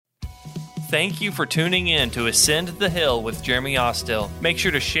Thank you for tuning in to Ascend the Hill with Jeremy Astill. Make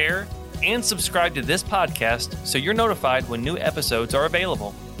sure to share and subscribe to this podcast so you're notified when new episodes are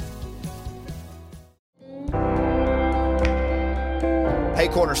available. Hey,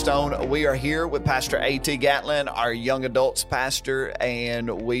 Cornerstone, we are here with Pastor A.T. Gatlin, our young adults pastor,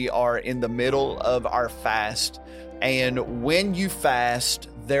 and we are in the middle of our fast. And when you fast,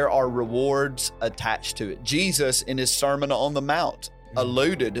 there are rewards attached to it. Jesus, in his Sermon on the Mount,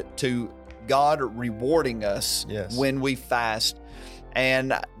 alluded to God rewarding us when we fast.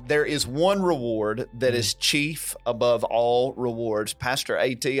 And there is one reward that is chief above all rewards. Pastor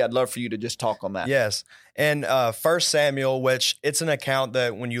A.T., I'd love for you to just talk on that. Yes. And 1 Samuel, which it's an account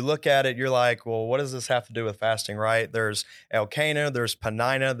that when you look at it, you're like, well, what does this have to do with fasting, right? There's Elkanah, there's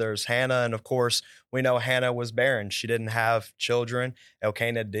Peninnah, there's Hannah. And of course, we know Hannah was barren. She didn't have children.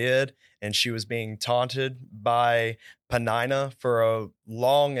 Elkanah did. And she was being taunted by Peninnah for a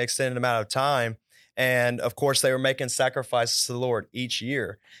long extended amount of time. And of course, they were making sacrifices to the Lord each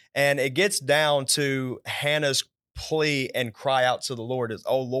year. And it gets down to Hannah's plea and cry out to the Lord is,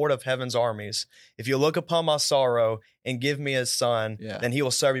 "Oh, Lord of heaven's armies, if you look upon my sorrow and give me a son, then he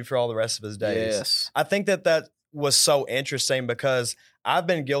will serve you for all the rest of his days." Yes. I think that was so interesting because I've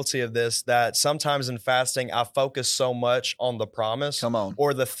been guilty of this, that sometimes in fasting, I focus so much on the promise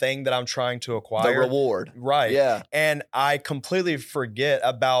or the thing that I'm trying to acquire. The reward. Right. Yeah. And I completely forget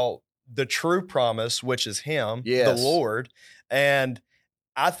about the true promise, which is him, the Lord. And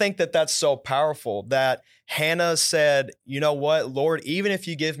I think that that's so powerful that Hannah said, you know what, Lord, even if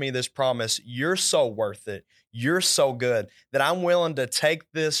you give me this promise, you're so worth it. You're so good that I'm willing to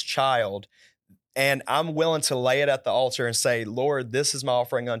take this child and I'm willing to lay it at the altar and say, Lord, this is my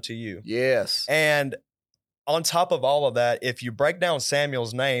offering unto you. Yes. And on top of all of that, if you break down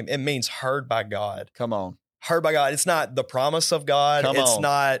Samuel's name, it means heard by God. Come on. Heard by God. It's not the promise of God. It's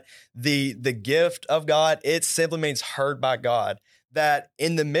not the gift of God. It simply means heard by God. That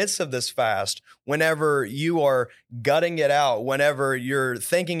in the midst of this fast, whenever you are gutting it out, whenever you're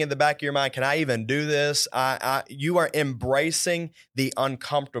thinking in the back of your mind, can I even do this? You are embracing the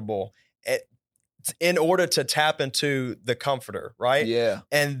uncomfortable in order to tap into the comforter, right? Yeah.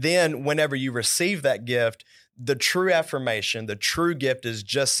 And then whenever you receive that gift, the true affirmation, the true gift is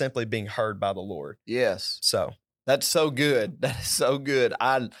just simply being heard by the Lord. Yes. So that's so good. That is so good.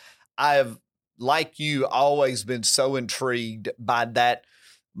 I have, like you, always been so intrigued by that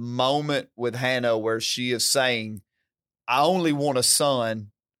moment with Hannah where she is saying, I only want a son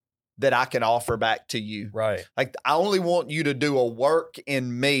that I can offer back to you. Right. Like, I only want you to do a work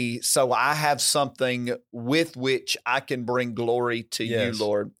in me so I have something with which I can bring glory to you,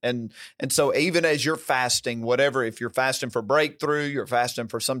 Lord. And so even as you're fasting, whatever, if you're fasting for breakthrough, you're fasting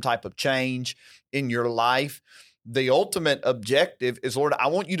for some type of change in your life, the ultimate objective is, Lord, I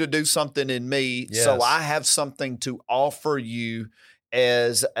want you to do something in me so I have something to offer you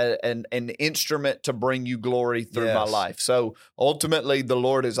as an instrument to bring you glory through my life. So ultimately, the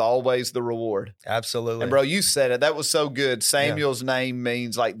Lord is always the reward. Absolutely. And bro, you said it. That was so good. Samuel's name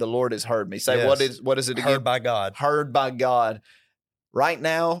means like the Lord has heard me. Say, what is it again? Heard by God. Heard by God. Right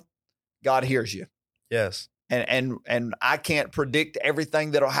now, God hears you. Yes. And I can't predict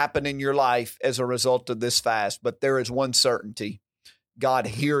everything that'll happen in your life as a result of this fast, but there is one certainty. God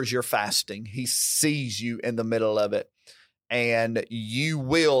hears your fasting. He sees you in the middle of it. And you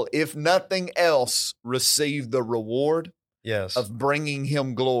will, if nothing else, receive the reward of bringing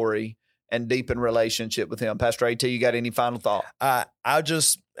him glory and deepen relationship with him. Pastor A.T., you got any final thought?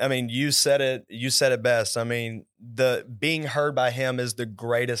 You said it best. I mean, the being heard by him is the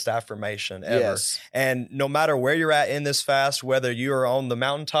greatest affirmation ever. Yes. And no matter where you're at in this fast, whether you are on the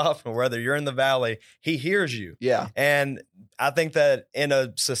mountaintop or whether you're in the valley, he hears you. Yeah. And I think that in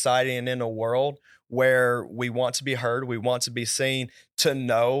a society and in a world where we want to be heard, we want to be seen, to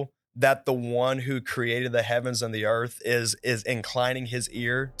know that the one who created the heavens and the earth is inclining his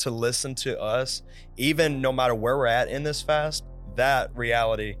ear to listen to us, even no matter where we're at in this fast, that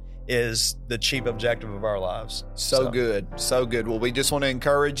reality is the chief objective of our lives. So good. So good. Well, we just want to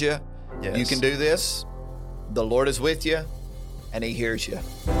encourage you. Yes. You can do this. The Lord is with you, and he hears you.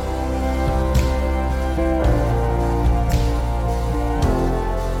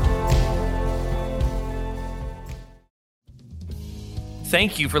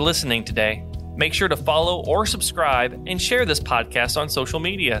 Thank you for listening today. Make sure to follow or subscribe and share this podcast on social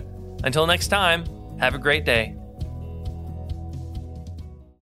media. Until next time, have a great day.